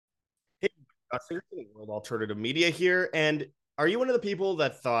World Alternative Media here. And are you one of the people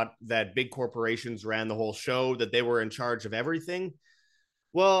that thought that big corporations ran the whole show, that they were in charge of everything?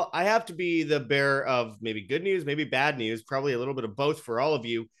 Well, I have to be the bearer of maybe good news, maybe bad news, probably a little bit of both for all of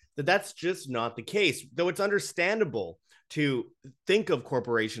you, that that's just not the case. Though it's understandable to think of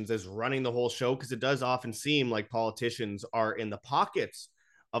corporations as running the whole show, because it does often seem like politicians are in the pockets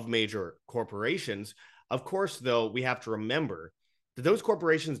of major corporations. Of course, though, we have to remember that those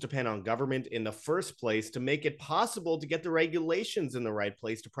corporations depend on government in the first place to make it possible to get the regulations in the right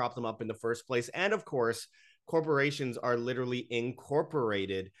place to prop them up in the first place. And of course, corporations are literally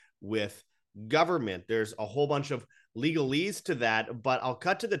incorporated with government. There's a whole bunch of legalese to that, but I'll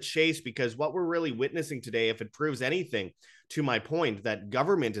cut to the chase because what we're really witnessing today, if it proves anything to my point, that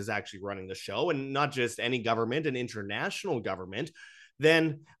government is actually running the show and not just any government, an international government,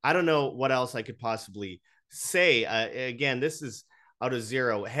 then I don't know what else I could possibly say. Again, this is out of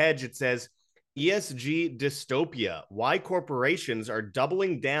Zero Hedge. It says, ESG dystopia, why corporations are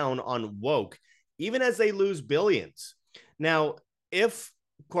doubling down on woke even as they lose billions. Now, if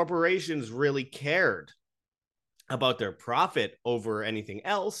corporations really cared about their profit over anything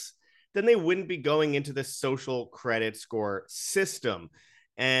else, then they wouldn't be going into the social credit score system.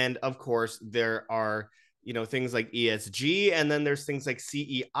 And of course, there are things like ESG, and then there's things like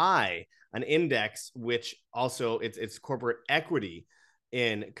CEI, an index which also it's corporate equity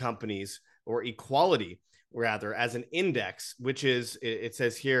in companies, or equality rather, as an index, which is, it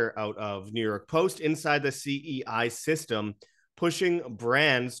says here out of New York Post, inside the CEI system, pushing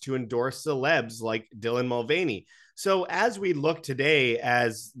brands to endorse celebs like Dylan Mulvaney. So as we look today,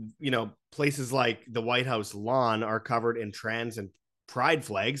 as places like the White House lawn are covered in trans and pride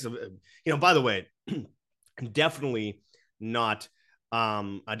flags, by the way, definitely not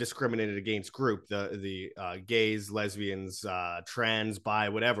a discriminated against group. The gays, lesbians, trans, bi,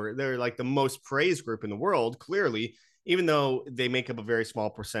 whatever. They're like the most praised group in the world, clearly, even though they make up a very small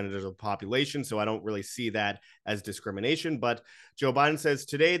percentage of the population. So I don't really see that as discrimination. But Joe Biden says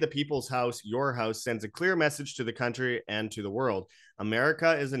today, the People's House, your house, sends a clear message to the country and to the world.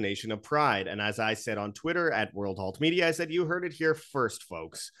 America is a nation of pride. And as I said on Twitter at World Alt Media, I said, you heard it here first,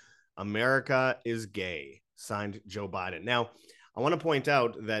 folks. America is gay. Signed, Joe Biden. Now, I want to point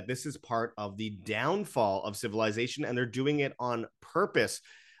out that this is part of the downfall of civilization, and they're doing it on purpose.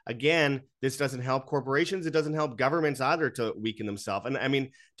 Again, this doesn't help corporations. It doesn't help governments either to weaken themselves. And I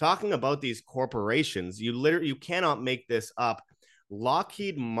mean, talking about these corporations, you cannot make this up.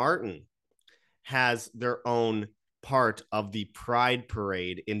 Lockheed Martin has their own part of the Pride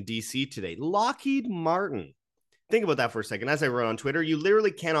Parade in DC today. Lockheed Martin. Think about that for a second. As I wrote on Twitter, you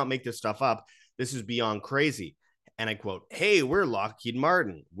literally cannot make this stuff up. This is beyond crazy. And I quote, "Hey, we're Lockheed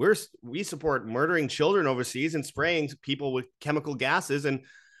Martin. We support murdering children overseas and spraying people with chemical gases. And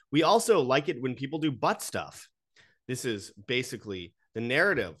we also like it when people do butt stuff." This is basically the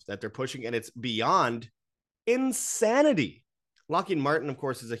narrative that they're pushing, and it's beyond insanity. Lockheed Martin, of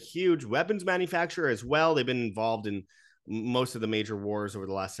course, is a huge weapons manufacturer as well. They've been involved in most of the major wars over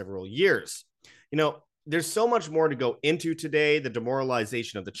the last several years. There's so much more to go into today. The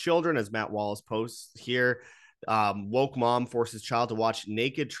demoralization of the children, as Matt Wallace posts here. Woke mom forces child to watch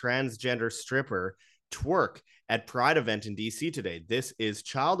naked transgender stripper twerk at Pride event in DC today. This is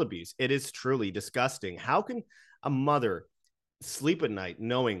child abuse. It is truly disgusting. How can a mother sleep at night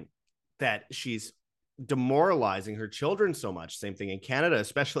knowing that she's demoralizing her children so much? Same thing in Canada,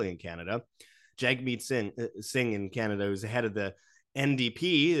 especially in Canada. Jagmeet Singh in Canada, who's the head of the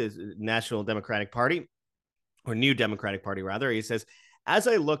NDP, the National Democratic Party, or New Democratic Party, rather. He says, as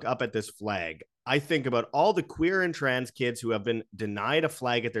I look up at this flag, I think about all the queer and trans kids who have been denied a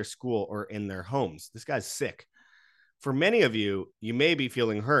flag at their school or in their homes. This guy's sick. For many of you, you may be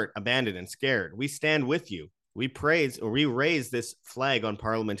feeling hurt, abandoned, and scared. We stand with you. We raise this flag on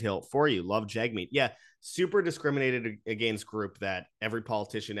Parliament Hill for you. Love, Jagmeet. Yeah, super discriminated against group that every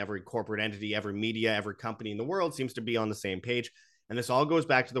politician, every corporate entity, every media, every company in the world seems to be on the same page. And this all goes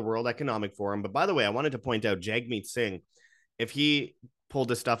back to the World Economic Forum. But by the way, I wanted to point out Jagmeet Singh, if he pulled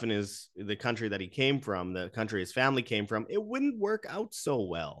this stuff in the country that he came from, the country his family came from, it wouldn't work out so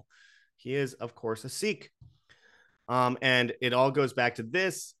well. He is, of course, a Sikh. And it all goes back to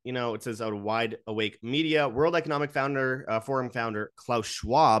this. It says out of Wide Awake Media, World Economic Forum founder Klaus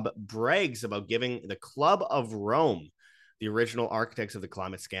Schwab brags about giving the Club of Rome, the original architects of the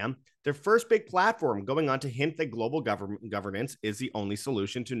climate scam, their first big platform, going on to hint that global governance is the only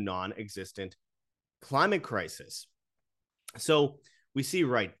solution to non-existent climate crisis. So we see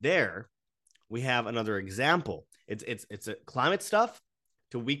right there, we have another example. It's a climate stuff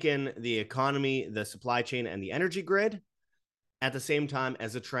to weaken the economy, the supply chain, and the energy grid. at the same time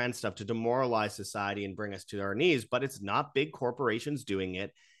as the trend stuff to demoralize society and bring us to our knees. But it's not big corporations doing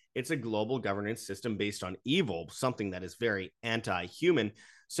it. It's a global governance system based on evil, something that is very anti-human.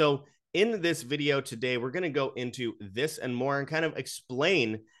 So in this video today, we're going to go into this and more and kind of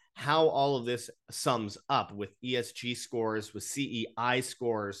explain how all of this sums up with ESG scores, with CEI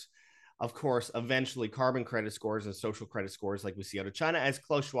scores, of course, eventually carbon credit scores and social credit scores like we see out of China. As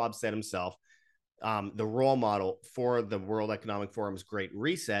Klaus Schwab said himself, the role model for the World Economic Forum's Great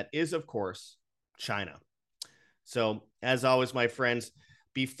Reset is, of course, China. So, as always, my friends,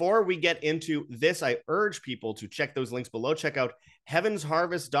 before we get into this, I urge people to check those links below. Check out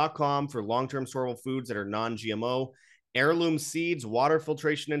heavensharvest.com for long-term storable foods that are non-GMO, heirloom seeds, water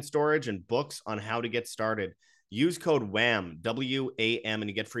filtration and storage, and books on how to get started. Use code WAM, W-A-M, and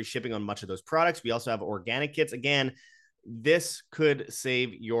you get free shipping on much of those products. We also have organic kits. Again, this could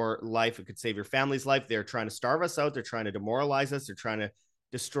save your life. It could save your family's life. They're trying to starve us out. They're trying to demoralize us. They're trying to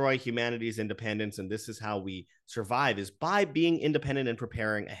destroy humanity's independence. And this is how we survive, is by being independent and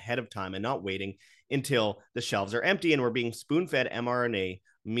preparing ahead of time and not waiting until the shelves are empty and we're being spoon-fed mRNA,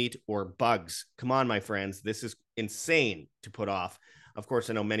 meat, or bugs. Come on, my friends. This is insane to put off. Of course,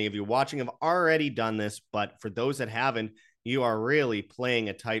 I know many of you watching have already done this, but for those that haven't, you are really playing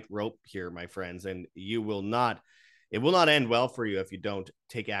a tight rope here, my friends, and you will not, it will not end well for you if you don't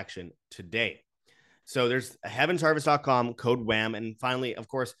take action today. So there's heavensharvest.com, code WHAM. And finally, of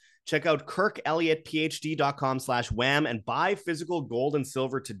course, check out kirkelliottphd.com/WHAM and buy physical gold and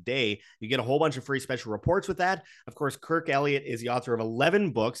silver today. You get a whole bunch of free special reports with that. Of course, Kirk Elliott is the author of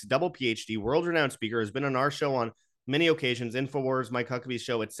 11 books, double PhD, world-renowned speaker, has been on our show on many occasions, InfoWars, Mike Huckabee's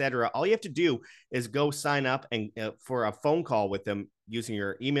show, etc. All you have to do is go sign up and for a phone call with them using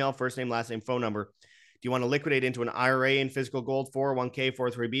your email, first name, last name, phone number. Do you want to liquidate into an IRA in physical gold, 401k,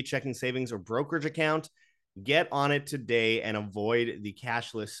 403b, checking, savings, or brokerage account? Get on it today and avoid the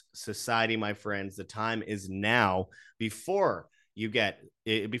cashless society, my friends. The time is now before you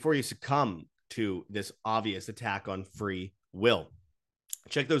succumb to this obvious attack on free will.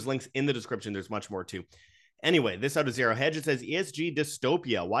 Check those links in the description. There's much more too. Anyway, this out of Zero Hedge, it says ESG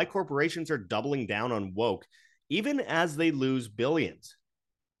dystopia, why corporations are doubling down on woke, even as they lose billions.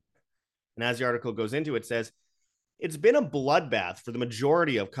 And as the article goes into, it says, it's been a bloodbath for the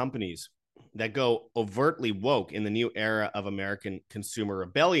majority of companies that go overtly woke in the new era of American consumer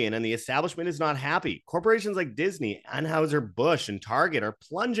rebellion, and the establishment is not happy. Corporations like Disney, Anheuser-Busch, and Target are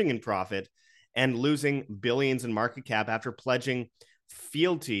plunging in profit and losing billions in market cap after pledging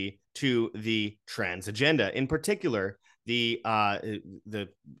fealty to the trans agenda. In particular, the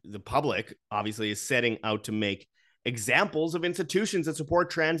public obviously is setting out to make examples of institutions that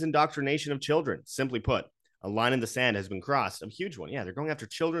support trans indoctrination of children. Simply put, a line in the sand has been crossed, a huge one. Yeah, they're going after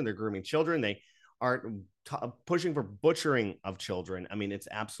children. They're grooming children. They are pushing for butchering of children. I mean, it's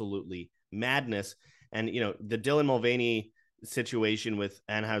absolutely madness. And, you know, the Dylan Mulvaney situation with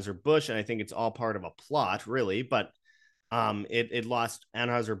Anheuser-Busch, and I think it's all part of a plot, really, but it lost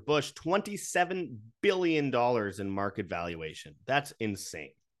Anheuser-Busch $27 billion in market valuation. That's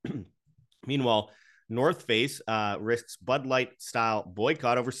insane. Meanwhile, North Face risks Bud Light style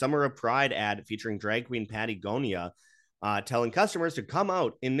boycott over Summer of Pride ad featuring drag queen Patagonia, telling customers to come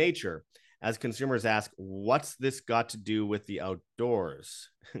out in nature, as consumers ask, what's this got to do with the outdoors?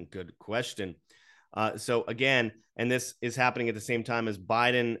 Good question. So again, and this is happening at the same time as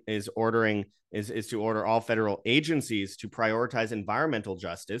Biden is to order all federal agencies to prioritize environmental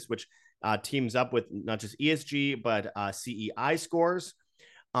justice, which teams up with not just ESG, but CEI scores.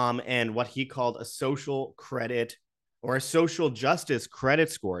 And what he called a social credit or a social justice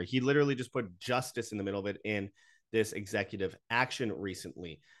credit score. He literally just put justice in the middle of it in this executive action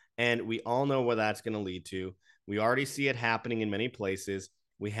recently. And we all know what that's going to lead to. We already see it happening in many places.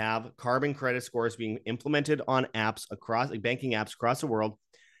 We have carbon credit scores being implemented on apps banking apps across the world.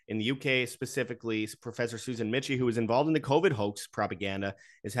 In the UK specifically, Professor Susan Michie, who was involved in the COVID hoax propaganda,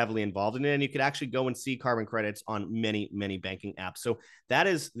 is heavily involved in it. And you could actually go and see carbon credits on many, many banking apps. So that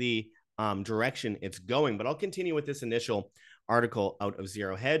is the direction it's going. But I'll continue with this initial article out of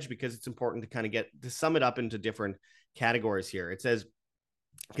Zero Hedge because it's important to kind of sum it up into different categories here. It says,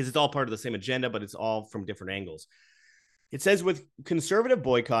 because it's all part of the same agenda, but it's all from different angles. It says, with conservative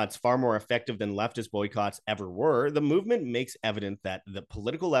boycotts far more effective than leftist boycotts ever were, the movement makes evident that the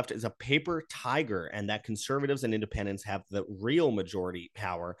political left is a paper tiger and that conservatives and independents have the real majority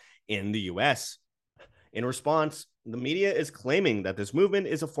power in the US. In response, the media is claiming that this movement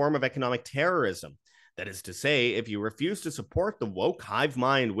is a form of economic terrorism. That is to say, if you refuse to support the woke hive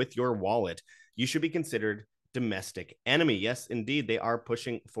mind with your wallet, you should be considered domestic enemy. Yes, indeed, they are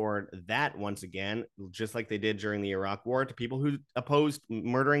pushing for that once again, just like they did during the Iraq War to people who opposed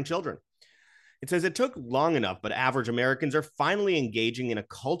murdering children. It says it took long enough, but average Americans are finally engaging in a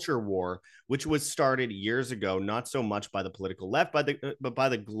culture war, which was started years ago, not so much by the political left, but by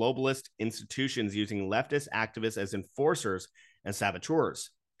the globalist institutions using leftist activists as enforcers and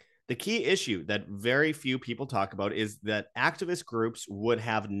saboteurs. The key issue that very few people talk about is that activist groups would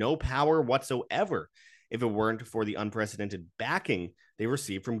have no power whatsoever if it weren't for the unprecedented backing they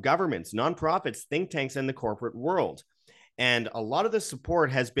receive from governments, nonprofits, think tanks, and the corporate world. And a lot of the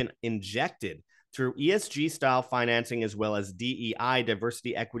support has been injected through ESG style financing as well as DEI,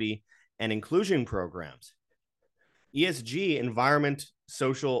 diversity, equity, and inclusion programs. ESG, environment,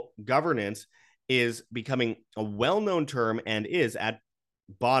 social governance, is becoming a well known term and is at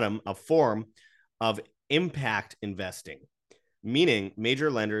bottom a form of impact investing, meaning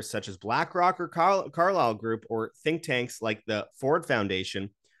major lenders such as BlackRock or Carlyle Group or think tanks like the Ford Foundation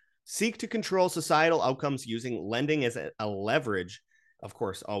seek to control societal outcomes using lending as a leverage, of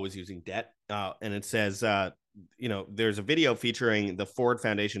course, always using debt. And it says, there's a video featuring the Ford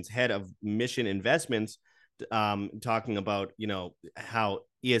Foundation's head of mission investments talking about, how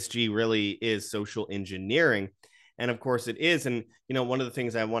ESG really is social engineering. And of course it is. And, one of the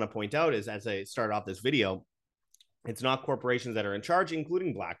things I want to point out is as I start off this video, it's not corporations that are in charge,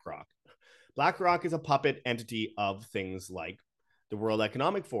 including BlackRock. BlackRock is a puppet entity of things like the World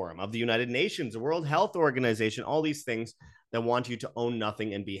Economic Forum, of the United Nations, the World Health Organization, all these things that want you to own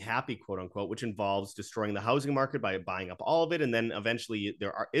nothing and be happy, quote unquote, which involves destroying the housing market by buying up all of it. And then eventually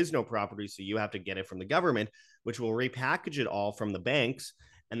is no property. So you have to get it from the government, which will repackage it all from the banks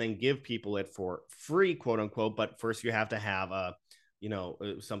and then give people it for free, quote unquote. But first you have to have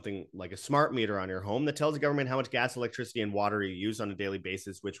something like a smart meter on your home that tells the government how much gas, electricity, and water you use on a daily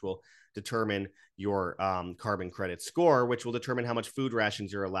basis, which will determine your carbon credit score, which will determine how much food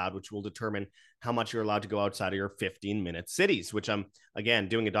rations you're allowed, which will determine how much you're allowed to go outside of your 15-minute cities, which I'm, again,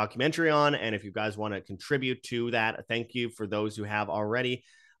 doing a documentary on. And if you guys want to contribute to that, thank you for those who have already.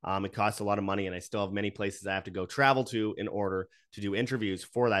 It costs a lot of money, and I still have many places I have to go travel to in order to do interviews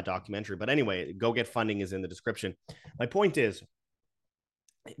for that documentary. But anyway, go get funding is in the description. My point is,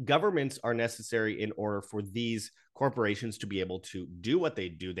 governments are necessary in order for these corporations to be able to do what they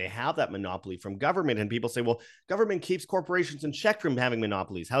do. They have that monopoly from government, and people say, well, government keeps corporations in check from having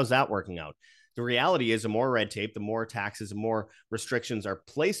monopolies. How's that working out? The reality is the more red tape, the more taxes, the more restrictions are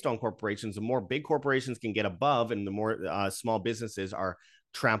placed on corporations, the more big corporations can get above, and the more small businesses are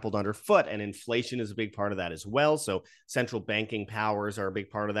trampled underfoot. And inflation is a big part of that as well. So central banking powers are a big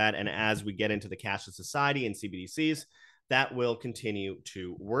part of that. And as we get into the cashless society and CBDCs, that will continue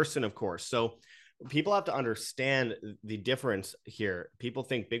to worsen, of course. So people have to understand the difference here. People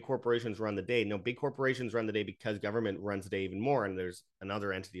think big corporations run the day. No, big corporations run the day because government runs the day even more. And there's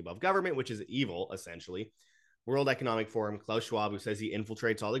another entity above government, which is evil, essentially. World Economic Forum, Klaus Schwab, who says he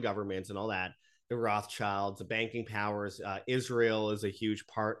infiltrates all the governments and all that. The Rothschilds, the banking powers. Israel is a huge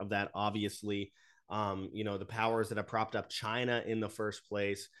part of that, obviously. The powers that have propped up China in the first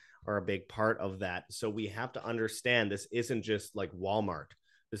place are a big part of that. So we have to understand this isn't just like Walmart.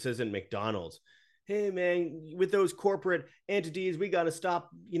 This isn't McDonald's. Hey, man, with those corporate entities, we got to stop,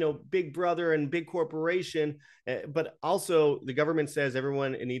 Big Brother and big corporation. But also the government says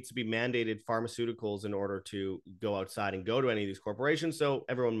everyone needs to be mandated pharmaceuticals in order to go outside and go to any of these corporations. So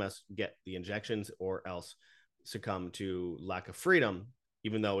everyone must get the injections or else succumb to lack of freedom,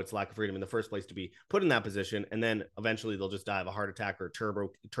 even though it's lack of freedom in the first place to be put in that position. And then eventually they'll just die of a heart attack or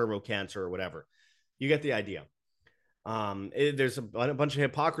turbo cancer or whatever. You get the idea. There's a bunch of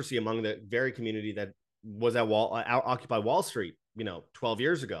hypocrisy among the very community that was at Occupy Wall Street, 12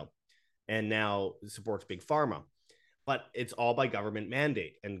 years ago, and now supports big pharma. But it's all by government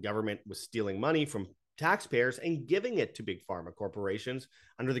mandate, and government was stealing money from taxpayers and giving it to big pharma corporations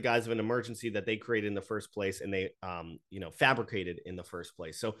under the guise of an emergency that they created in the first place and they fabricated in the first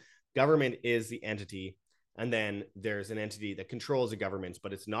place. So government is the entity, and then there's an entity that controls the governments,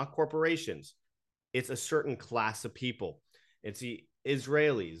 but it's not corporations. It's a certain class of people. It's the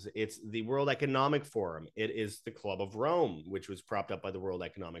Israelis. It's the World Economic Forum. It is the Club of Rome, which was propped up by the World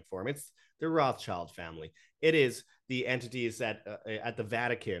Economic Forum. It's the Rothschild family. It is the entities that at the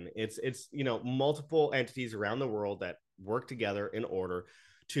Vatican. It's multiple entities around the world that work together in order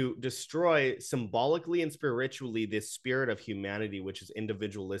to destroy symbolically and spiritually this spirit of humanity, which is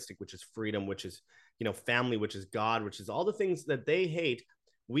individualistic, which is freedom, which is family, which is God, which is all the things that they hate.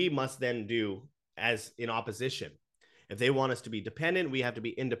 We must then do as in opposition. If they want us to be dependent, we have to be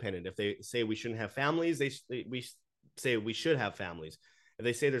independent. If they say we shouldn't have families, we say we should have families. If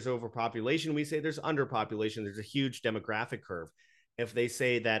they say there's overpopulation, we say there's underpopulation. There's a huge demographic curve. If they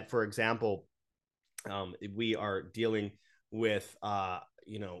say that, for example, we are dealing with, an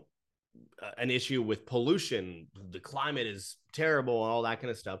issue with pollution, the climate is terrible, and all that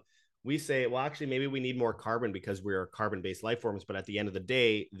kind of stuff, we say, well, actually, maybe we need more carbon because we're carbon-based life forms. But at the end of the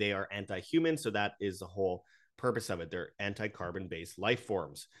day, they are anti-human. So that is the whole purpose of it. They're anti-carbon-based life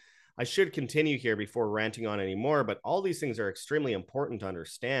forms. I should continue here before ranting on anymore, but all these things are extremely important to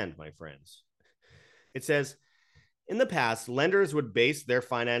understand, my friends. It says, in the past, lenders would base their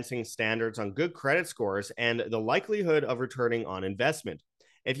financing standards on good credit scores and the likelihood of returning on investment.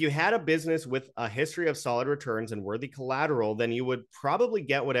 If you had a business with a history of solid returns and worthy collateral, then you would probably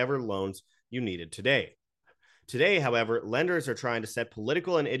get whatever loans you needed today. Today, however, lenders are trying to set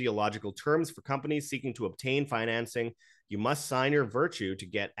political and ideological terms for companies seeking to obtain financing. You must sign your virtue to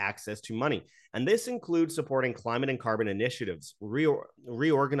get access to money. And this includes supporting climate and carbon initiatives,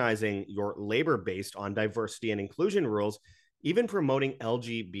 reorganizing your labor based on diversity and inclusion rules, even promoting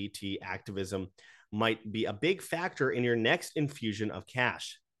LGBT activism might be a big factor in your next infusion of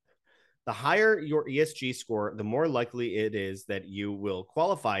cash. The higher your ESG score, the more likely it is that you will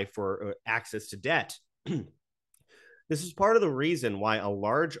qualify for access to debt. This is part of the reason why a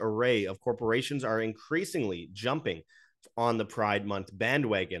large array of corporations are increasingly jumping on the Pride Month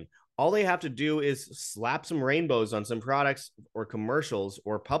bandwagon. All they have to do is slap some rainbows on some products or commercials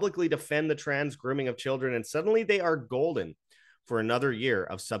or publicly defend the trans grooming of children, and suddenly they are golden for another year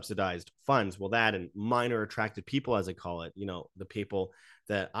of subsidized funds. Well, that and minor attracted people, as I call it, the people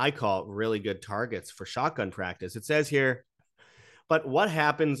that I call really good targets for shotgun practice. It says here, but what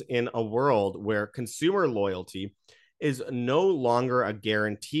happens in a world where consumer loyalty is no longer a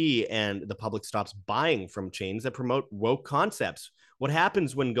guarantee and the public stops buying from chains that promote woke concepts? What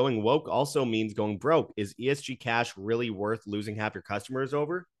happens when going woke also means going broke? Is ESG cash really worth losing half your customers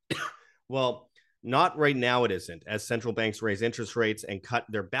over? Well, not right now, it isn't. As central banks raise interest rates and cut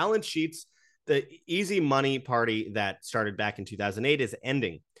their balance sheets, the easy money party that started back in 2008 is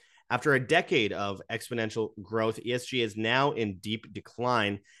ending. After a decade of exponential growth, ESG is now in deep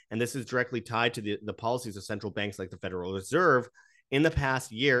decline, and this is directly tied to the policies of central banks like the Federal Reserve. In the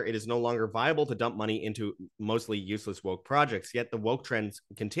past year, it is no longer viable to dump money into mostly useless woke projects, yet the woke trend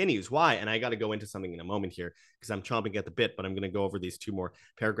continues. Why? And I got to go into something in a moment here because I'm chomping at the bit, but I'm going to go over these two more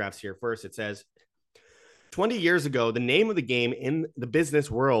paragraphs here first. It says, 20 years ago, the name of the game in the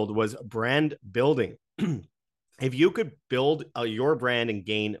business world was brand building. If you could build your brand and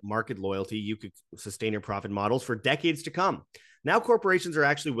gain market loyalty, you could sustain your profit models for decades to come. Now, corporations are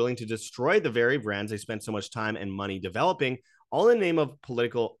actually willing to destroy the very brands they spent so much time and money developing, all in the name of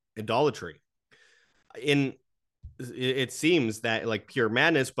political idolatry. It seems that like pure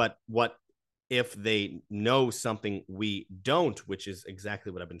madness, but what if they know something we don't, which is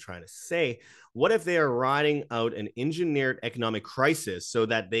exactly what I've been trying to say? What if they are riding out an engineered economic crisis so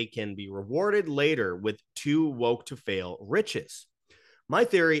that they can be rewarded later with too woke to fail riches? My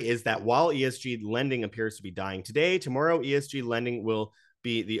theory is that while ESG lending appears to be dying today, tomorrow ESG lending will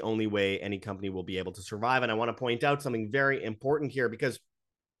be the only way any company will be able to survive. And I want to point out something very important here because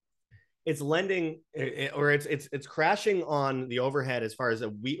it's lending or it's crashing on the overhead as far as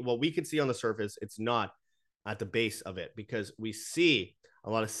what we could see on the surface. It's not at the base of it because we see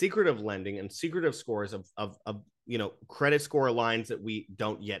a lot of secretive lending and secretive scores of credit score lines that we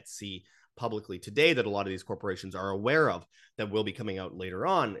don't yet see publicly today that a lot of these corporations are aware of that will be coming out later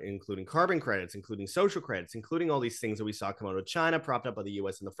on, including carbon credits, including social credits, including all these things that we saw come out of China, propped up by the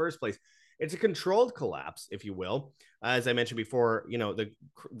US in the first place. It's a controlled collapse, if you will. As I mentioned before,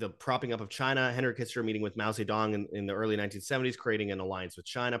 the propping up of China, Henry Kissinger meeting with Mao Zedong in the early 1970s, creating an alliance with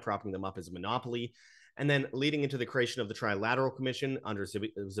China, propping them up as a monopoly, and then leading into the creation of the Trilateral Commission under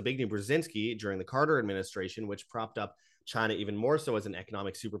Zbigniew Brzezinski during the Carter administration, which propped up China even more so as an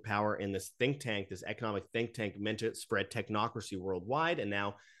economic superpower in this think tank, this economic think tank meant to spread technocracy worldwide. And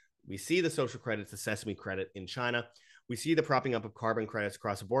now we see the social credits, the Sesame credit in China. We see the propping up of carbon credits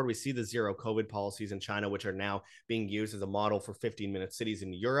across the board. We see the zero COVID policies in China, which are now being used as a model for 15-minute cities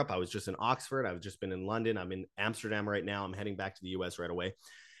in Europe. I was just in Oxford. I've just been in London. I'm in Amsterdam right now. I'm heading back to the US right away.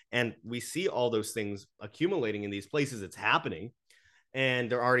 And we see all those things accumulating in these places. It's happening. And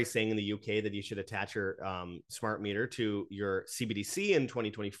they're already saying in the UK that you should attach your smart meter to your CBDC in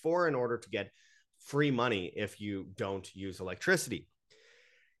 2024 in order to get free money if you don't use electricity.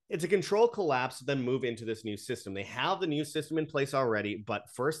 It's a control collapse, then move into this new system. They have the new system in place already, but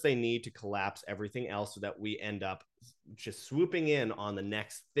first they need to collapse everything else so that we end up just swooping in on the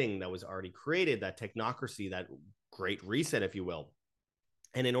next thing that was already created, that technocracy, that great reset, if you will.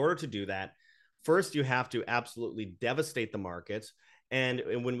 And in order to do that, first you have to absolutely devastate the markets And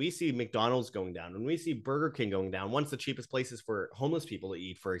when we see McDonald's going down, when we see Burger King going down, once the cheapest places for homeless people to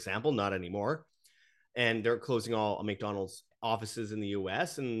eat, for example, not anymore, and they're closing all McDonald's offices in the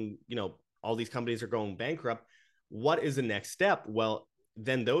US, and all these companies are going bankrupt. What is the next step? Well,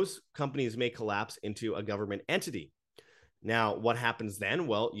 then those companies may collapse into a government entity. Now, what happens then?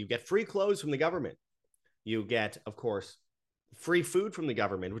 Well, you get free clothes from the government. You get, of course, free food from the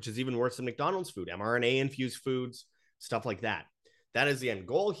government, which is even worse than McDonald's food, mRNA infused foods, stuff like that. That is the end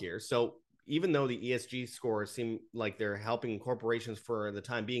goal here. So even though the ESG scores seem like they're helping corporations for the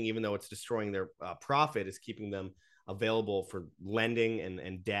time being, even though it's destroying their profit, is keeping them available for lending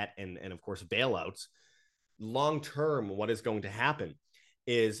and debt and of course bailouts, long term, what is going to happen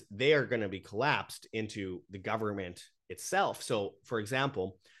is they are going to be collapsed into the government itself. So, for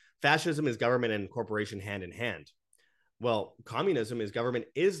example, fascism is government and corporation hand in hand. Well, communism is government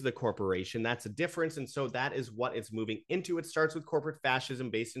is the corporation. That's a difference. And so that is what it's moving into. It starts with corporate fascism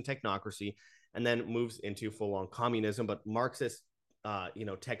based in technocracy and then moves into full on communism. But Marxist,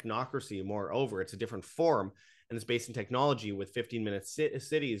 technocracy, moreover, it's a different form and it's based in technology with 15-minute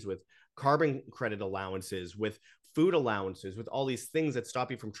cities, with carbon credit allowances, with food allowances, with all these things that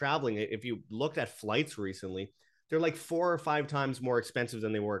stop you from traveling. If you looked at flights recently, they're like 4 or 5 times more expensive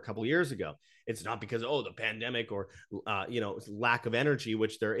than they were a couple of years ago. It's not because, the pandemic or, lack of energy,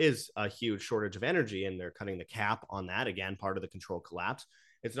 which there is a huge shortage of energy and they're cutting the cap on that. Again, part of the control collapse.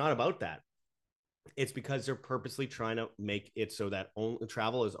 It's not about that. It's because they're purposely trying to make it so that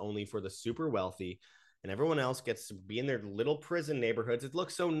travel is only for the super wealthy and everyone else gets to be in their little prison neighborhoods. It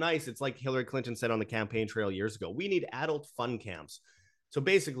looks so nice. It's like Hillary Clinton said on the campaign trail years ago, we need adult fun camps. So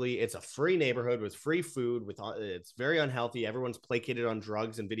basically, it's a free neighborhood with free food. It's very unhealthy. Everyone's placated on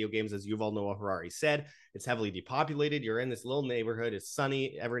drugs and video games, as Yuval Noah Harari said. It's heavily depopulated. You're in this little neighborhood. It's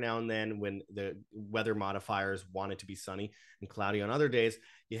sunny every now and then when the weather modifiers want it to be sunny and cloudy on other days.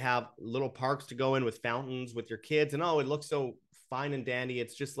 You have little parks to go in with fountains with your kids, and it looks so fine and dandy.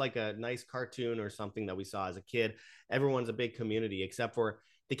 It's just like a nice cartoon or something that we saw as a kid. Everyone's a big community, except for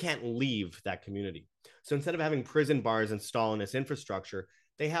they can't leave that community. So instead of having prison bars installed in this infrastructure,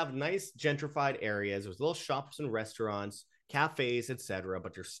 they have nice gentrified areas with little shops and restaurants, cafes, etc.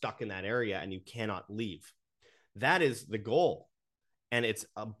 But you're stuck in that area and you cannot leave. That is the goal. And it's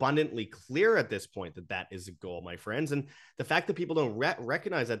abundantly clear at this point that that is a goal, my friends. And the fact that people don't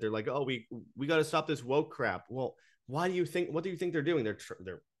recognize that, they're like, we got to stop this woke crap. Well, what do you think they're doing?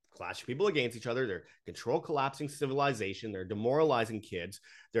 They're clashing people against each other. They're control collapsing civilization. They're demoralizing kids.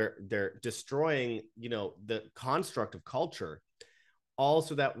 They're destroying, the construct of culture, all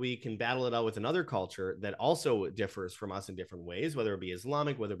so that we can battle it out with another culture that also differs from us in different ways, whether it be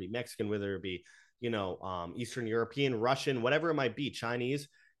Islamic, whether it be Mexican, whether it be, Eastern European, Russian, whatever it might be, Chinese.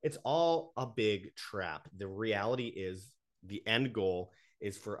 It's all a big trap. The reality is the end goal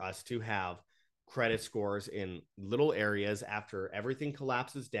is for us to have credit scores in little areas after everything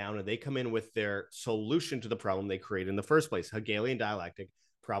collapses down and they come in with their solution to the problem they created in the first place. Hegelian dialectic,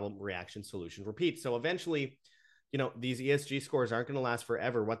 problem, reaction, solution, repeat. So eventually, these ESG scores aren't going to last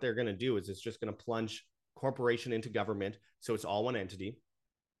forever. What they're going to do is it's just going to plunge corporation into government. So it's all one entity.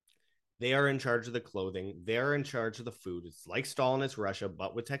 They are in charge of the clothing. They're in charge of the food. It's like Stalinist Russia,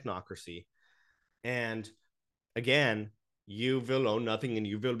 but with technocracy. And again, you will own nothing and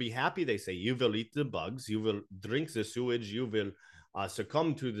you will be happy, they say. You will eat the bugs. You will drink the sewage. You will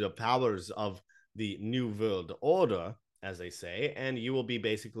succumb to the powers of the New World Order, as they say, and you will be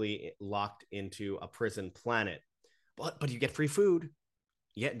basically locked into a prison planet. But you get free food.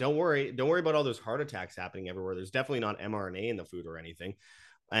 Yeah, don't worry about all those heart attacks happening everywhere. There's definitely not mRNA in the food or anything.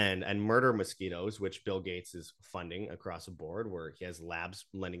 And murder mosquitoes, which Bill Gates is funding across the board, where he has labs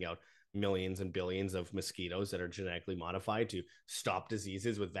lending out millions and billions of mosquitoes that are genetically modified to stop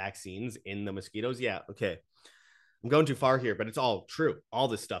diseases with vaccines in the mosquitoes. Yeah, okay. I'm going too far here, but it's all true. All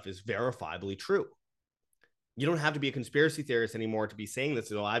this stuff is verifiably true. You don't have to be a conspiracy theorist anymore to be saying this.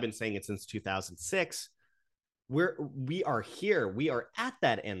 Though I've been saying it since 2006. We are here. We are at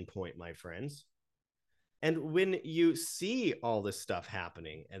that end point, my friends. And when you see all this stuff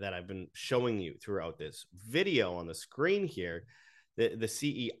happening and that I've been showing you throughout this video on the screen here, the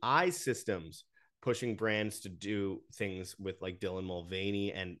CEI systems pushing brands to do things with like Dylan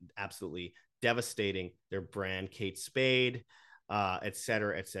Mulvaney and absolutely devastating their brand, Kate Spade, et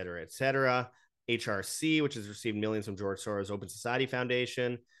cetera, et cetera, et cetera. HRC, which has received millions from George Soros' Open Society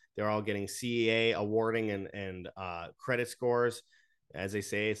Foundation. They're all getting CEA awarding and credit scores. As they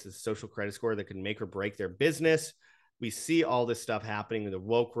say, it's a social credit score that can make or break their business. We see all this stuff happening. The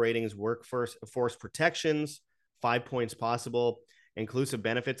woke ratings, workforce protections, 5 points possible. Inclusive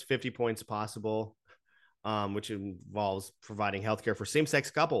benefits, 50 points possible. which involves providing healthcare for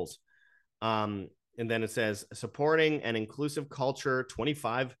same-sex couples. And then it says supporting an inclusive culture,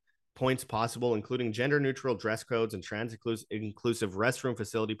 25 points possible, including gender neutral dress codes and trans inclusive restroom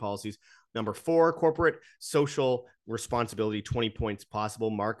facility policies. Number 4, corporate social responsibility, 20 points possible,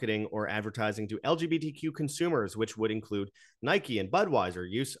 marketing or advertising to LGBTQ consumers, which would include Nike and Budweiser,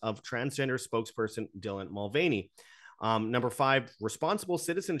 use of transgender spokesperson Dylan Mulvaney. Number 5, responsible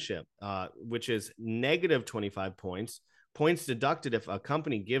citizenship, which is negative 25 points. Points deducted if a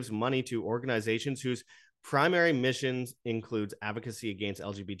company gives money to organizations whose primary missions includes advocacy against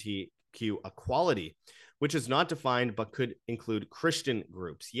LGBTQ equality, which is not defined but could include Christian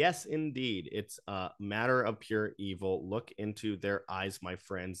groups. Yes, indeed. It's a matter of pure evil. Look into their eyes, my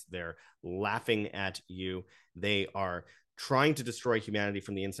friends. They're laughing at you. They are trying to destroy humanity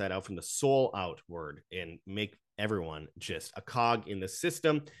from the inside out, from the soul outward, and make everyone just a cog in the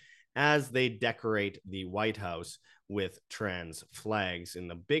system as they decorate the White House with trans flags in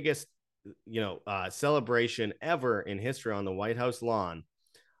the biggest, celebration ever in history on the White House lawn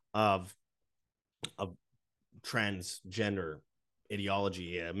of transgender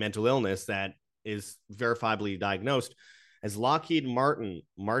ideology, mental illness that is verifiably diagnosed, as Lockheed Martin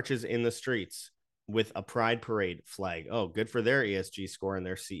marches in the streets with a pride parade flag. Oh, good for their ESG score and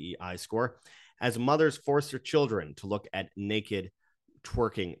their CEI score. As mothers force their children to look at naked,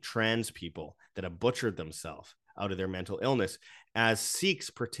 twerking trans people that have butchered themselves out of their mental illness, as Sikhs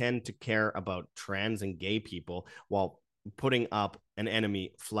pretend to care about trans and gay people while putting up an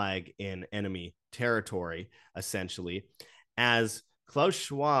enemy flag in enemy territory, essentially, as Klaus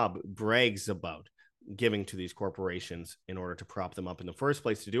Schwab brags about giving to these corporations in order to prop them up in the first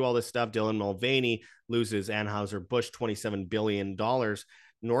place. To do all this stuff, Dylan Mulvaney loses Anheuser-Busch $27 billion.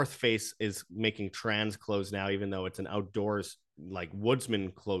 North Face is making trans clothes now, even though it's an outdoors, like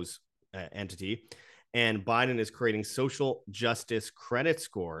woodsman clothes entity. And Biden is creating social justice credit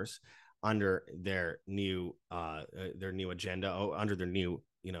scores under their new agenda, under their new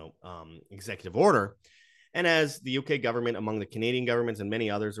executive order. And as the UK government, among the Canadian governments and many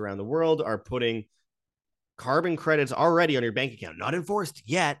others around the world, are putting carbon credits already on your bank account, not enforced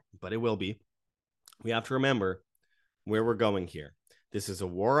yet, but it will be. We have to remember where we're going here. This is a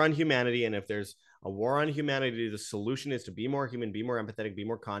war on humanity, and if there's a war on humanity, the solution is to be more human, be more empathetic, be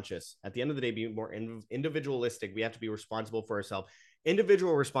more conscious. At the end of the day, be more individualistic. We have to be responsible for ourselves.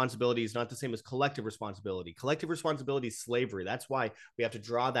 Individual responsibility is not the same as collective responsibility. Collective responsibility is slavery. That's why we have to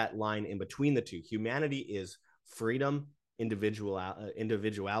draw that line in between the two. Humanity is freedom,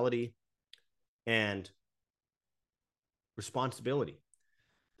 individuality, and responsibility.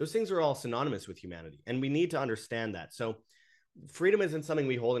 Those things are all synonymous with humanity, and we need to understand that. So freedom isn't something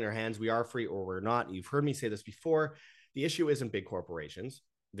we hold in our hands. We are free or we're not. You've heard me say this before. The issue isn't big corporations.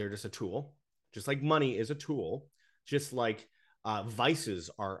 They're just a tool. Just like money is a tool. Just like vices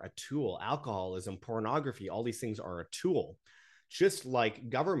are a tool. Alcoholism, pornography, all these things are a tool. Just like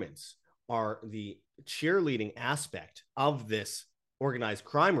governments are the cheerleading aspect of this organized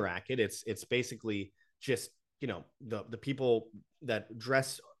crime racket. It's basically just, the people that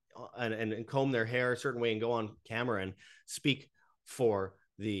dress and comb their hair a certain way and go on camera and speak for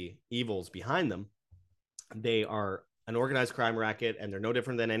the evils behind them. They are an organized crime racket, and they're no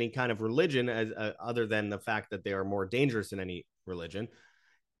different than any kind of religion, other than the fact that they are more dangerous than any religion.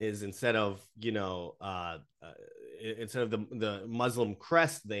 Is instead of the Muslim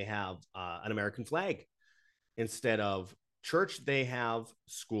crest, they have an American flag. Instead of church, they have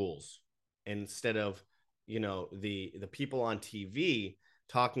schools. Instead of the people on TV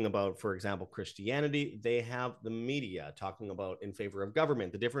talking about, for example, Christianity, they have the media talking about in favor of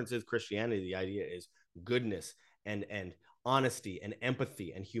government. The difference is Christianity, the idea is goodness and honesty and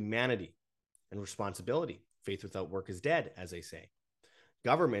empathy and humanity and responsibility. Faith without work is dead, as they say.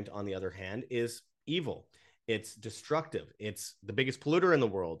 Government, on the other hand, is evil. It's destructive. It's the biggest polluter in the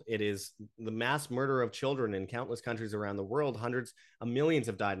world. It is the mass murder of children in countless countries around the world. Hundreds of millions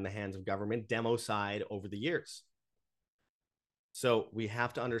have died in the hands of government, democide over the years. So we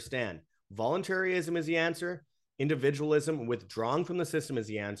have to understand voluntarism is the answer. Individualism, withdrawing from the system, is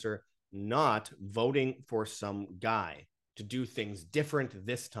the answer, not voting for some guy to do things different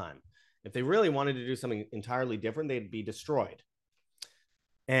this time. If they really wanted to do something entirely different, they'd be destroyed.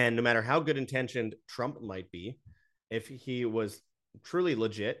 And no matter how good intentioned Trump might be, if he was truly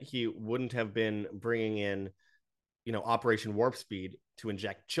legit, he wouldn't have been bringing in, Operation Warp Speed to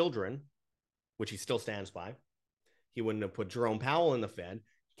inject children, which he still stands by. He wouldn't have put Jerome Powell in the Fed.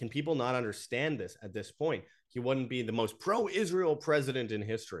 Can people not understand this at this point? He wouldn't be the most pro-Israel president in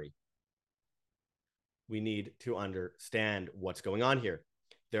history. We need to understand what's going on here.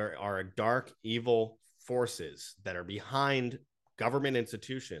 There are dark, evil forces that are behind government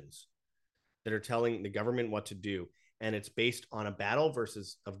institutions that are telling the government what to do. And it's based on a battle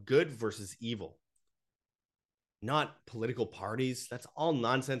of good versus evil, not political parties. That's all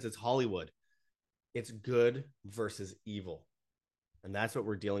nonsense. It's Hollywood. It's good versus evil. And that's what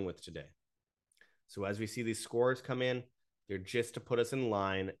we're dealing with today. So as we see these scores come in, they're just to put us in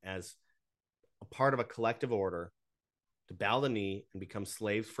line as a part of a collective order to bow the knee and become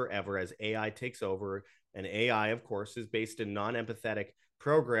slaves forever as AI takes over. And AI, of course, is based in non-empathetic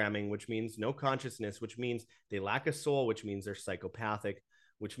programming, which means no consciousness, which means they lack a soul, which means they're psychopathic,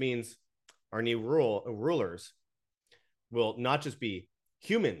 which means our new rulers will not just be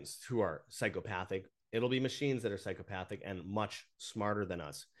humans who are psychopathic, it'll be machines that are psychopathic and much smarter than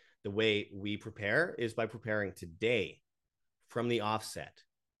us. The way we prepare is by preparing today from the offset,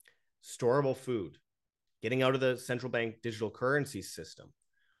 storable food, getting out of the central bank digital currency system.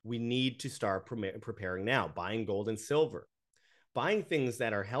 We need to start preparing now, buying gold and silver, buying things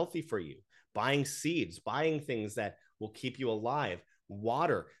that are healthy for you, buying seeds, buying things that will keep you alive,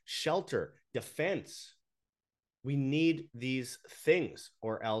 water, shelter, defense. We need these things,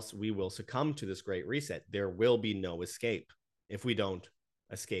 or else we will succumb to this great reset. There will be no escape if we don't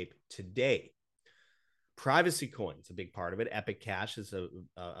escape today. Privacy coins, a big part of it. Epic Cash is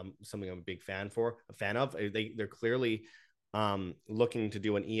something I'm a big fan of. They're clearly looking to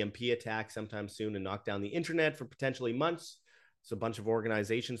do an EMP attack sometime soon and knock down the internet for potentially months. So a bunch of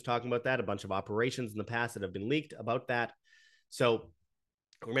organizations talking about that, a bunch of operations in the past that have been leaked about that. So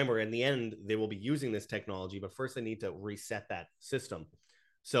remember, in the end, they will be using this technology, but first they need to reset that system.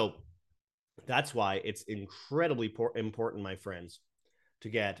 So that's why it's incredibly important, my friends, to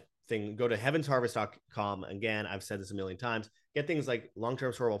go to heavensharvest.com. Again, I've said this a million times. Get things like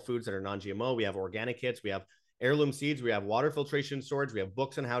long-term storable foods that are non-GMO. We have organic kits. We have heirloom seeds. We have water filtration storage. We have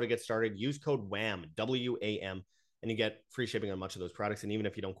books on how to get started. Use code WAM, W-A-M, and you get free shipping on much of those products. And even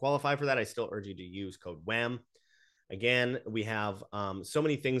if you don't qualify for that, I still urge you to use code WAM. Again, we have so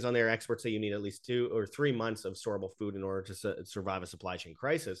many things on there. Experts say you need at least 2 or 3 months of storable food in order to survive a supply chain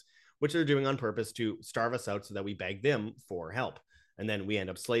crisis, which they're doing on purpose to starve us out so that we beg them for help. And then we end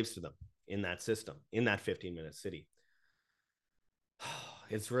up slaves to them in that system, in that 15-minute city.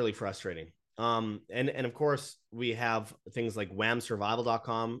 It's really frustrating. And of course, we have things like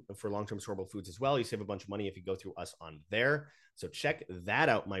whamsurvival.com for long-term storable foods as well. You save a bunch of money if you go through us on there. So check that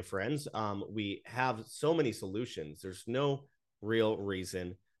out, my friends. We have so many solutions. There's no real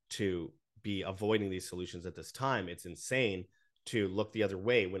reason to be avoiding these solutions at this time. It's insane to look the other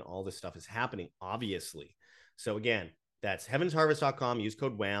way when all this stuff is happening, obviously. So again, that's heavensharvest.com. Use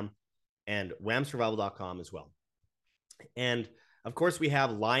code WHAM, and whamsurvival.com as well. And of course, we have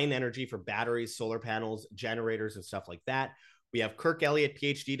Lion Energy for batteries, solar panels, generators, and stuff like that. We have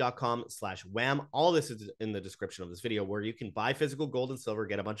kirkelliottphd.com/wham. All this is in the description of this video, where you can buy physical gold and silver,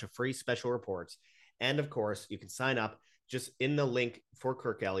 get a bunch of free special reports. And of course, you can sign up just in the link for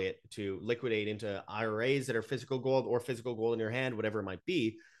Kirk Elliott to liquidate into IRAs that are physical gold or physical gold in your hand, whatever it might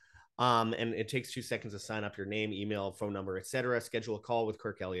be. And it takes 2 seconds to sign up, your name, email, phone number, etc. Schedule a call with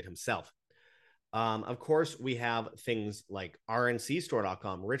Kirk Elliott himself. Of course, we have things like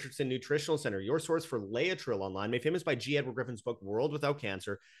rncstore.com, Richardson Nutritional Center, your source for Laetrile online, made famous by G. Edward Griffin's book, World Without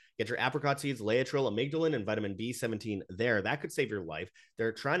Cancer. Get your apricot seeds, Laetrile, amygdalin, and vitamin B17 there. That could save your life.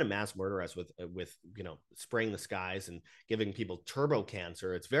 They're trying to mass murder us with spraying the skies and giving people turbo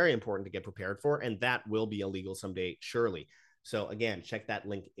cancer. It's very important to get prepared for, and that will be illegal someday, surely. So again, check that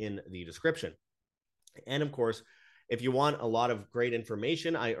link in the description. And of course, if you want a lot of great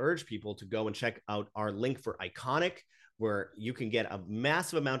information, I urge people to go and check out our link for Iconic, where you can get a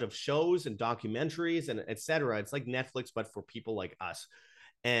massive amount of shows and documentaries and etc. It's like Netflix, but for people like us.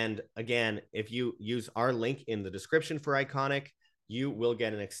 And again, if you use our link in the description for Iconic, you will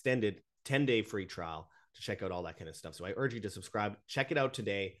get an extended 10-day free trial to check out all that kind of stuff. So I urge you to subscribe. Check it out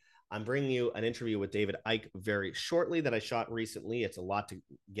today. I'm bringing you an interview with David Icke very shortly that I shot recently. It's a lot to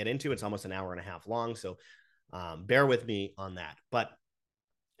get into. It's almost an hour and a half long. So bear with me on that. But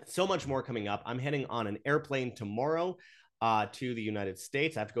so much more coming up. I'm heading on an airplane tomorrow to the United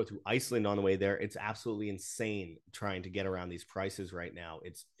States. I have to go through Iceland on the way there. It's absolutely insane trying to get around these prices right now.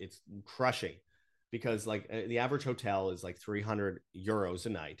 It's crushing, because like the average hotel is like 300 euros a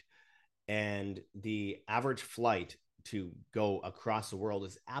night. And the average flight to go across the world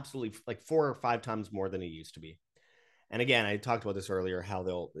is absolutely like 4 or 5 times more than it used to be. And again, I talked about this earlier, how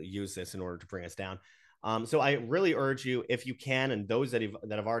they'll use this in order to bring us down. So I really urge you, if you can, and those that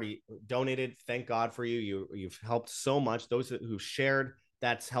have already donated, thank God for you. You've helped so much. Those who've shared,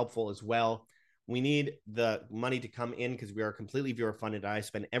 that's helpful as well. We need the money to come in because we are completely viewer funded. I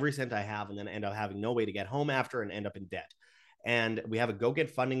spend every cent I have and then end up having no way to get home after and end up in debt. And we have a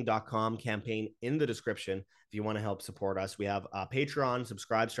gogetfunding.com campaign in the description if you want to help support us. We have a Patreon,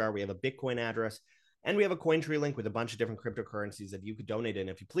 Subscribestar, we have a Bitcoin address, and we have a Cointree link with a bunch of different cryptocurrencies that you could donate in,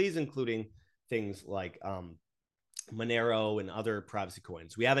 if you please, including things like Monero and other privacy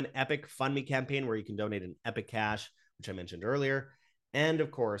coins. We have an Epic Fund Me campaign where you can donate an Epic Cash, which I mentioned earlier. And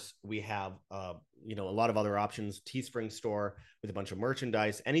of course, we have a lot of other options. Teespring store with a bunch of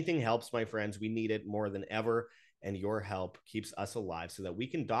merchandise. Anything helps, my friends. We need it more than ever. And your help keeps us alive so that we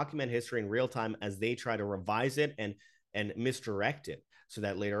can document history in real time as they try to revise it and misdirect it, so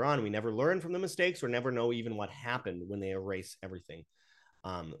that later on we never learn from the mistakes or never know even what happened when they erase everything.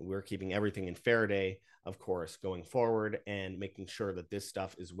 We're keeping everything in Faraday, of course, going forward and making sure that this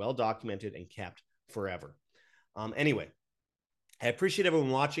stuff is well documented and kept forever. Anyway, I appreciate everyone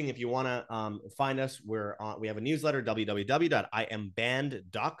watching. If you want to find us, we have a newsletter,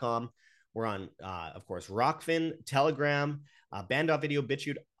 www.iamband.com. We're on, of course, Rockfin, Telegram, Band.video,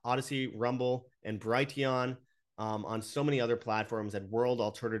 BitChute, Odyssey, Rumble, and Brighteon, on so many other platforms at World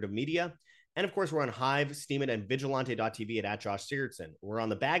Alternative Media. And of course, we're on Hive, Steemit, and Vigilante.tv at Josh Sigurdsson. We're on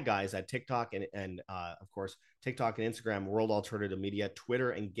the bad guys at TikTok and of course, TikTok and Instagram, World Alternative Media,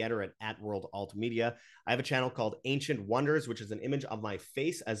 Twitter and Getter at World Alt Media. I have a channel called Ancient Wonders, which is an image of my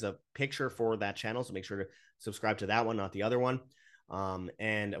face as a picture for that channel. So make sure to subscribe to that one, not the other one.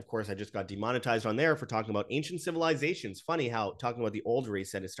 And of course, I just got demonetized on there for talking about ancient civilizations. Funny how talking about the old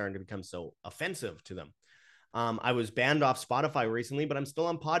reset is starting to become so offensive to them. I was banned off Spotify recently, but I'm still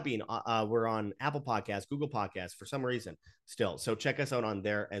on Podbean. We're on Apple Podcasts, Google Podcasts for some reason still. So check us out on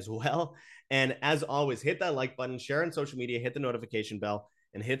there as well. And as always, hit that like button, share on social media, hit the notification bell,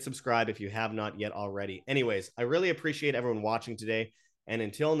 and hit subscribe if you have not yet already. Anyways, I really appreciate everyone watching today. And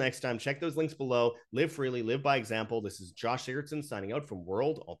until next time, check those links below. Live freely, live by example. This is Josh Sigurdsson signing out from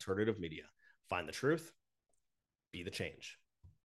World Alternative Media. Find the truth, be the change.